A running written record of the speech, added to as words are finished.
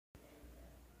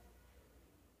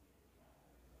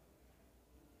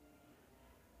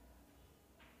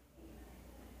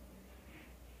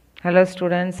Hello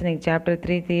students, இன்னைக்கு chapter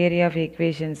 3 theory of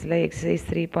equationsல exercise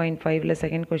 3.5ல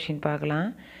second question பார்க்கலாம்.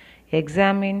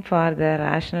 Examine for the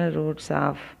rational roots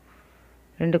of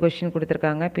ரெண்டு question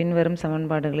கொடுத்துருக்காங்க. பின்வரும்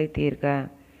சமன்பாடுகளை தீர்க்க.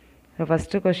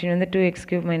 ஃபஸ்ட்டு கொஸ்டின் வந்து 2x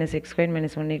cube minus x squared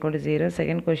minus 1 equal to 0.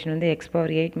 Second question வந்து x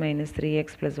power 8 minus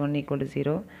 3x plus 1 equal to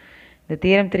 0. இந்த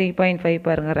theorem 3.5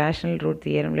 பாருங்கள். ரேஷனல் ரூட்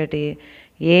தியரம் இல்லாட்டி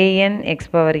an x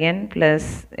power n plus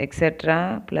etc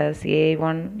plus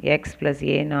a1 x plus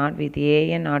a0 with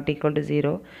an not equal to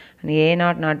 0 and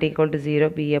a0 not equal to 0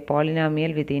 be a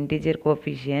polynomial with integer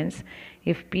coefficients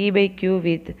if p by q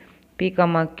with p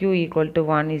comma q equal to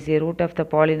 1 is a root of the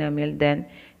polynomial, then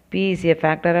p is a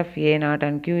factor of a0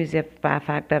 and q is a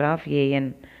factor of an.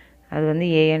 அது வந்து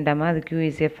an டமா, அது q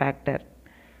is a factor.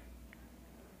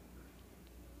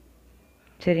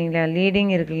 சரிங்களா?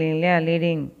 Leading இருக்கு இல்லைங்களா,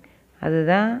 leading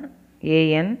அதுதான்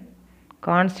an,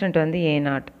 constant வந்து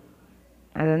a0.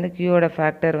 அது வந்து q-ஓட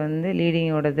ஃபேக்டர் வந்து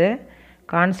லீடிங்கோடது,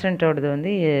 கான்ஸ்டன்ட்டோடது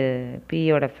வந்து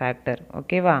p-யோட ஃபேக்டர்.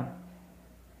 ஓகேவா?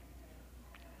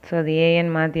 ஸோ அது an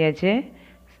மாற்றியாச்சு.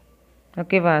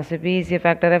 ஓகேவா? So p is a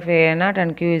factor of a0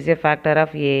 and q is a factor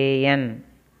of an.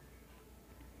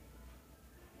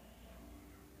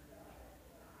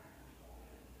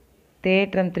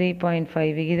 தேற்றம்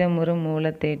 3.5 விகிதமுறு மூல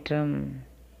தேற்றம்.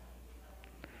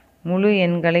 முழு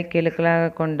எண்களை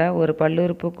கெழுக்களாக கொண்ட ஒரு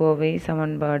பல்லுறுப்புக்கோவை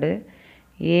சமன்பாடு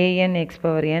an x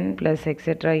power n plus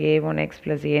etc a1 x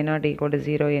plus a0 equal to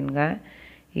 0 என்க.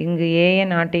 இங்கு an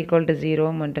not equal to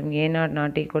 0 மற்றும் a0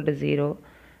 not equal to 0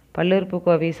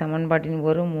 பல்லுறுப்புக்கோவை சமன்பாட்டின்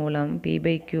ஒரு மூலம் p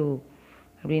by q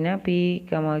அப்படின்னா p,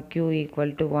 q equal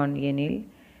to 1 எனில்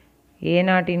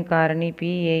a0 காரணி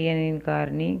p, an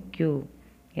காரணி q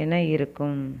என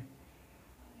இருக்கும்.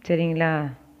 சரிங்களா?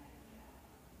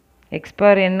 எக்ஸ்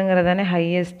பவர் என்னங்கிறதானே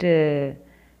ஹையஸ்ட்டு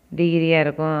டிகிரியாக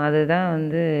இருக்கும். அதுதான்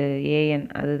வந்து an,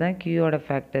 அதுதான் q-ஓட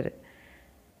ஃபேக்டர்.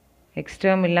 எக்ஸ்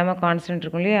டேர்ம் இல்லாமல் கான்ஸ்டன்ட்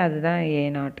இருக்கும் இல்லையா, அதுதான்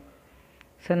a0.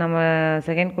 ஸோ நம்ம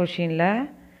செகண்ட் கொஷினில்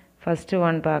ஃபஸ்ட்டு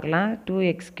ஒன் பார்க்கலாம்.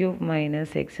 2x cube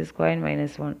minus x square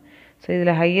minus 1. So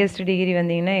இதில் ஹையஸ்ட் டிகிரி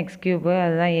வந்தீங்கன்னா எக்ஸ் க்யூபு,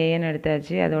 அதுதான் an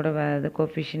எடுத்தாச்சு. அதோட அது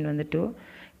கோஃபிஷியன் வந்து 2.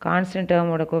 கான்ஸ்டன்ட்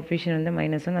டேர்மோட கோஃபிஷியன் வந்து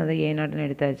 -1, அது a0ன்னு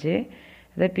எடுத்தாச்சு.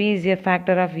 அது p is a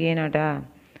factor of a0.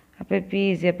 அப்போ p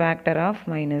is a factor of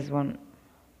 -1.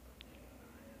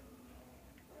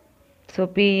 So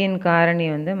p இன் காரணி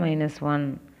வந்து -1.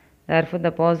 therefore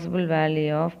the possible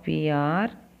value of p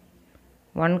are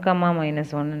 1,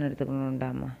 -1ன்னு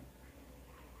எடுத்துக்கணுண்டாமா.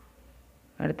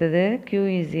 அடுத்தது q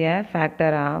is a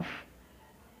factor of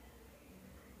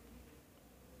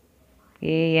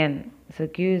an. So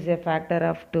q is a factor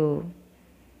of 2.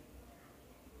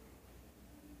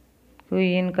 q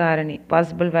இன் காரணி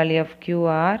possible value of q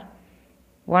are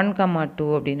 1, 2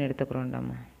 அப்படின்னு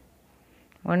எடுத்துக்கிறோண்டாமா.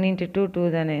 1 into 2 2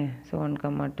 தானே. So 1,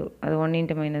 2 அது 1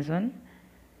 into -1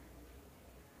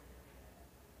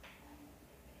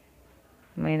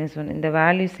 -1. இந்த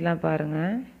வேல்யூஸ்லாம்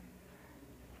பாருங்கள்.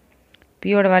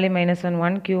 p-ஓட value -1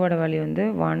 1, q-ஓட value வந்து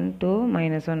 1 2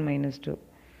 -1 -2.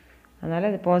 அதனால்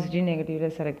அது பாசிட்டிவ்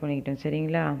நெகட்டிவில் செலக்ட் பண்ணிக்கிட்டோம்.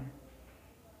 சரிங்களா?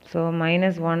 So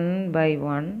 -1 by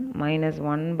 1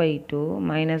 -1 by 2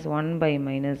 -1 by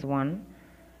 -1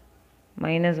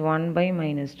 -1 by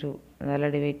 -2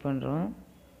 அதெல்லாம் டிவைட் பண்ணுறோம்.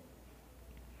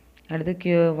 அடுத்து q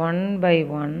 1 by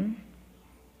 1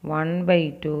 1 by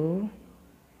 2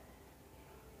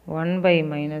 1 by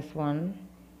 -1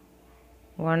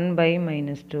 1 by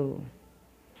 -2.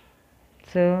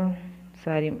 So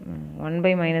sorry 1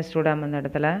 by -2 Tom அந்த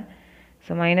இடத்துல.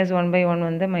 ஸோ -1 by 1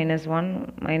 வந்து -1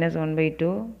 -1 by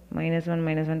 2 -1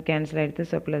 -1 கேன்சல் ஆகிடுது.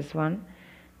 ஸோ +1.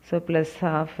 ஸோ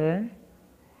 +½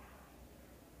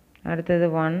 அடுத்தது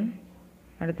 1,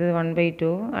 அடுத்தது 1 by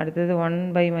 2, அடுத்தது 1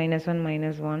 by -1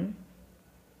 -1,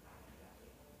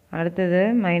 அடுத்தது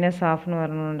 -½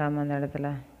 வரணுண்டாம அந்த இடத்துல.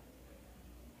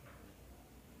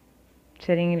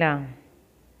 சரிங்களா?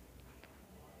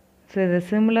 ஸோ இது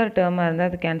சிமிலர் டேர்மாக இருந்தால்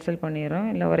அது கேன்சல் பண்ணிடுறோம்.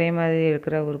 இல்லை ஒரே மாதிரி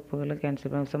இருக்கிற உறுப்புகளை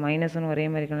கேன்சல் பண்ணுவோம். ஸோ -1 ஒரே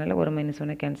மாதிரி இருக்கனால ஒரு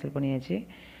 -1 கேன்சல் பண்ணியாச்சு.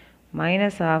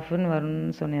 -½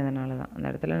 வரணும்னு சொன்னதுனால தான் அந்த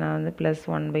இடத்துல நான் வந்து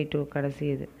 +1 by 2 கடைசி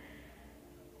இது.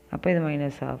 அப்போ இது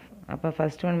 -½ அப்போ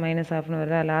ஃபஸ்ட் ஒன் -½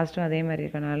 வருதா, லாஸ்ட்டும் அதே மாதிரி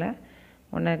இருக்கனால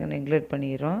ஒன்றை நெக்லெக்ட்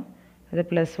பண்ணிடுறோம். அது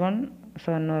 +1 ஸோ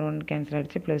இன்னொரு 1 கேன்சல்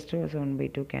ஆகிடுச்சு. +2 so 1 by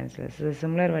 2 cancel. So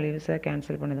similar வேல்யூஸை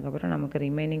கேன்சல் பண்ணதுக்கப்புறம் நமக்கு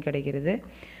ரிமைனிங் கிடைக்கிறது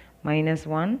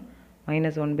 -1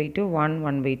 -1 by 2 1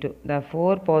 1 by 2. The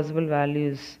 4 possible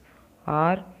values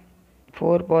are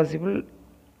 4 possible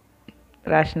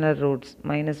rational roots: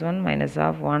 -1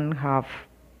 -½ 1 ½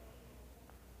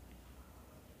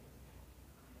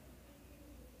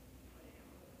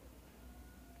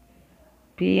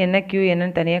 p என்ன q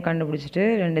என்னன்னு தனியாக கண்டுபிடிச்சிட்டு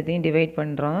ரெண்டுத்தையும் டிவைட்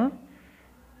பண்ணுறோம்.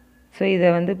 ஸோ இதை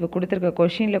வந்து இப்போ கொடுத்துருக்க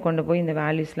கொஷினில் கொண்டு போய் இந்த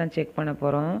வேல்யூஸ்லாம் செக் பண்ண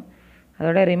போகிறோம்.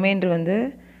 அதோட ரிமைண்டர் வந்து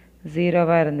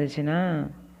 0வாக இருந்துச்சுன்னா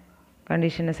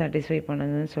கண்டிஷனை சாட்டிஸ்ஃபை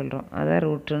பண்ணதுன்னு சொல்கிறோம். அதான்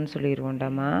ரூட்டுன்னு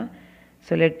சொல்லிடுவோண்டாமா.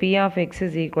 So let p of x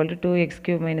is equal to 2x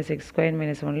cube minus x square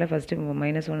minus 1ல் ஃபஸ்ட்டு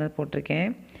 -1 போட்டிருக்கேன்.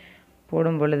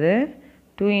 போடும் பொழுது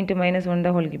 2 into -1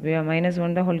 the whole cube,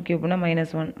 -1 the whole cubeனா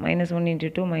 -1 into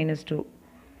 2 -2,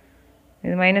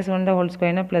 இது -1 the whole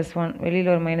squareனா +1,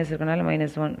 வெளியில் ஒரு மைனஸ் இருக்கனால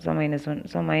 -1, so -1,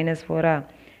 so -4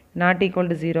 not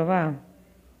equal to 0வா,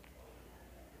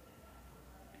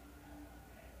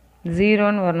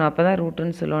 0ன்னு வரணும். அப்போ தான்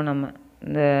ரூட்டுன்னு சொல்லுவோம். நம்ம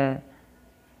இந்த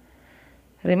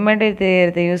ரிமைண்டர்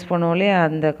தேர்த்தை யூஸ் பண்ணுவோம் இல்லையா,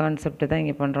 அந்த கான்செப்ட் தான்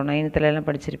இங்கே பண்ணுறோம். 9th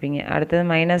படிச்சிருப்பீங்க. அடுத்தது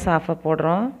 -1/2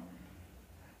 போடுறோம்.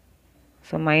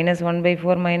 ஸோ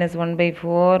 -1/4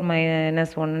 -1/4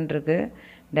 -1 இருக்குது.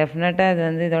 டெஃபினட்டாக அது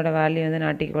வந்து இதோட வேல்யூ வந்து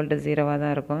நாட் ஈக்குவல் டு 0வாக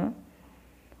தான் இருக்கும்.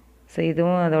 ஸோ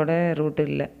இதுவும் அதோட ரூட்டு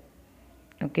இல்லை.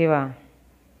 ஓகேவா?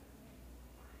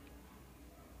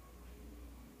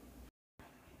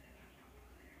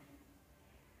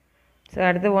 ஸோ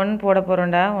அடுத்து 1 போட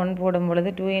போகிறோம்டா. 1 போடும் பொழுது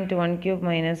 2 into 1 cube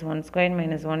minus 1 square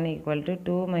minus 1 equal to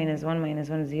 2 minus 1 minus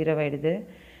 1 0 ஆகிடுது.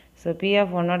 ஸோ p of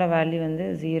 1ஓட வேல்யூ வந்து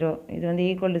 0. இது வந்து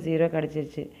ஈக்குவல் டு 0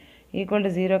 கிடச்சிருச்சு. Equal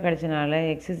to 0 கிடச்சனால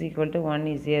x is equal to 1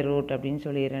 is a root அப்படின்னு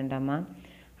சொல்லிடுறேன்டாமா.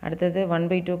 அடுத்தது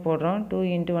 1/2 போடுறோம். 2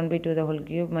 into 1/2 the whole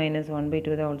cube minus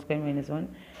 1/2 the whole square minus 1.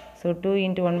 So 2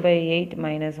 into 1/8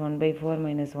 minus 1/4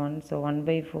 minus 1. So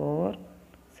 1/4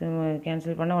 so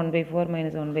cancel பண்ணால் 1/4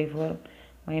 minus 1/4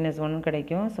 -1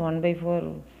 கிடைக்கும். So 1/4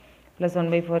 +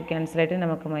 1/4 cancel ஆகிட்டு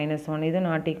நமக்கு -1. இது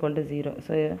நாட் ஈக்குவல் டு 0.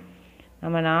 ஸோ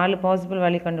நம்ம 4 possible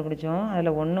value கண்டுபிடிச்சோம்.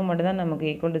 அதில் 1 மட்டும் தான் நமக்கு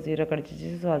ஈக்குவல் டு 0 கிடச்சிச்சு.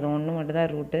 ஸோ அது 1 மட்டும்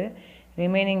தான் ரூட்டு,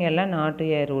 ரிமைனிங் எல்லாம் நாட்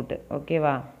ஏ ரூட்டு.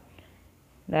 ஓகேவா?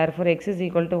 therefore x is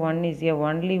equal to 1 is a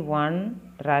only one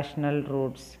rational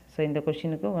roots. So இந்த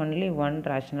கொஷினுக்கு only one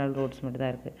rational roots மட்டும்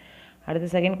தான் இருக்குது. அடுத்து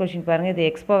செகண்ட் கொஷின் பாருங்கள். இது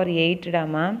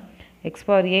x⁻8டாமா.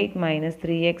 x⁻8 minus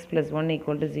 3x plus 1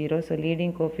 equal to 0. So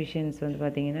leading coefficients வந்து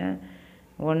பார்த்திங்கன்னா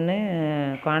 1,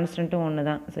 கான்ஸ்டன்ட்டும் 1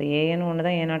 தான். ஸோ an 1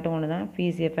 தான், a0 1 தான். p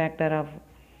is a factor of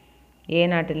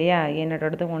a0 இல்லையா, a0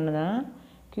 அடுத்து 1 தான்.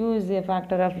 q is a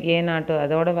factor of a0,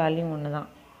 அதோட வேல்யூ 1 தான்.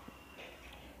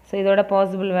 ஸோ இதோட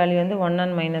பாசிபிள் வேல்யூ வந்து 1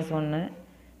 and -1.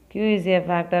 q is a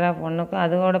factor of 1க்கும்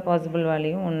அதோட பாசிபிள்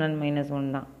வேல்யூ 1 and -1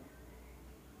 தான்.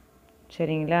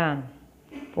 சரிங்களா?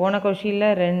 போன கொஷினில்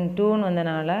 2ன்னு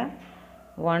வந்தனால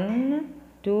 1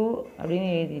 2 அப்படின்னு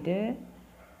எழுதிட்டு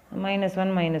 -1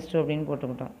 -2 அப்படின்னு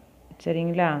போட்டுக்கிட்டோம்.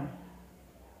 சரிங்களா?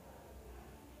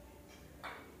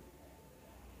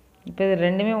 இப்போ இது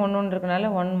ரெண்டுமே 1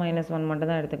 இருக்கனால 1 -1 மட்டும்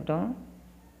தான் எடுத்துக்கிட்டோம்.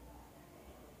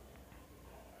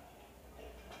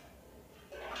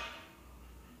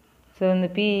 ஸோ இந்த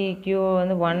PQ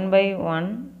வந்து 1/1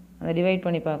 அதை டிவைட்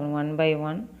பண்ணி பார்க்கணும்.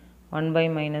 1/1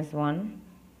 1/-1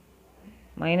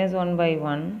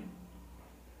 -1/1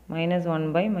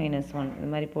 -1/-1 இது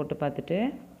மாதிரி போட்டு பார்த்துட்டு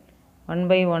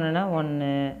 1/1னா 1,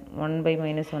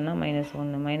 1/-1னா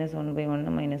 -1,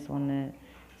 -1/1னா -1,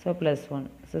 ஸோ +1.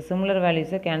 ஸோ சிமிலர்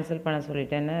வேல்யூஸை கேன்சல் பண்ண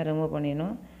சொல்லிட்டேன்னு ரிமூவ்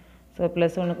பண்ணிடணும். ஸோ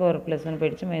 +1க்கு ஒரு +1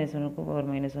 போயிடுச்சு, -1க்கு ஒரு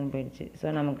 -1 போயிடுச்சு. ஸோ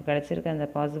நமக்கு கிடச்சிருக்க அந்த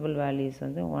பாசிபிள் வேல்யூஸ்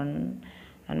வந்து 1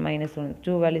 and -1,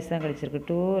 2 வேல்யூஸ் தான் கிடச்சிருக்கு.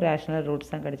 2 ரேஷ்னல்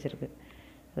ரூட்ஸ் தான் கிடச்சிருக்கு.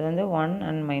 அது வந்து 1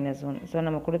 and -1. ஸோ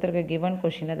நம்ம கொடுத்துருக்க கிவன்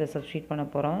கொஷினை அதை சப்ஸ்டியூட் பண்ண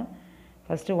போகிறோம்.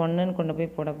 ஃபஸ்ட்டு 1ன்னு கொண்டு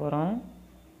போய் போட போகிறோம்.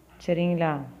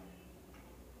 சரிங்களா?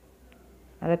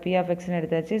 அதை p of xன்னு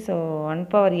எடுத்தாச்சு. So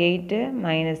 1/8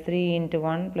 - 3 into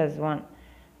 1 + 1.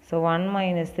 So 1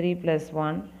 - 3 +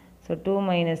 1. So 2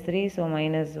 - 3, so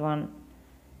 -1.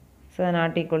 So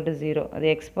not equal to 0. அது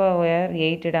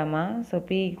x⁻8டாமா. ஸோ p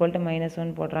 =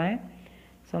 -1 போடுறேன்.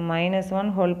 So -1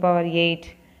 whole power 8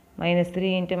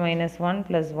 -3 into -1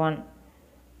 + 1.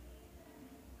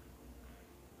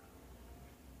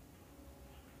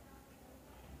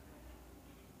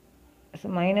 So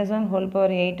 -1 whole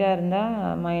power 8ஆக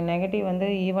இருந்தால் நெகட்டிவ் வந்து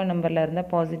ஈவன் நம்பரில்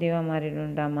இருந்தால் பாசிட்டிவாக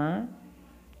மாறிடும்டாமா.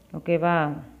 ஓகேவா?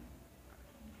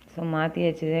 ஸோ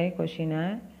மாற்றியாச்சு கொஷினை.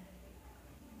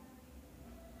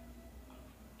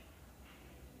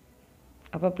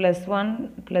 அப்போ +1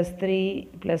 +3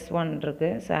 +1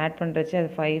 இருக்குது. ஸோ ஆட் பண்ணுறச்சு அது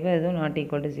 5, அதுவும் நாட்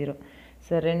ஈக்குவல் டு 0.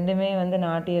 ஸோ ரெண்டுமே வந்து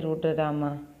நாட் ஏ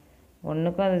ரூட்டுடாமா.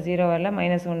 1க்கும் அது 0 வரல,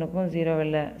 -1க்கும் 0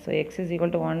 வரல. So x is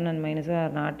equal to 1 and -1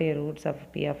 are not a roots of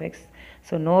p of x.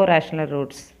 So no rational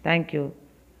roots. Thank you.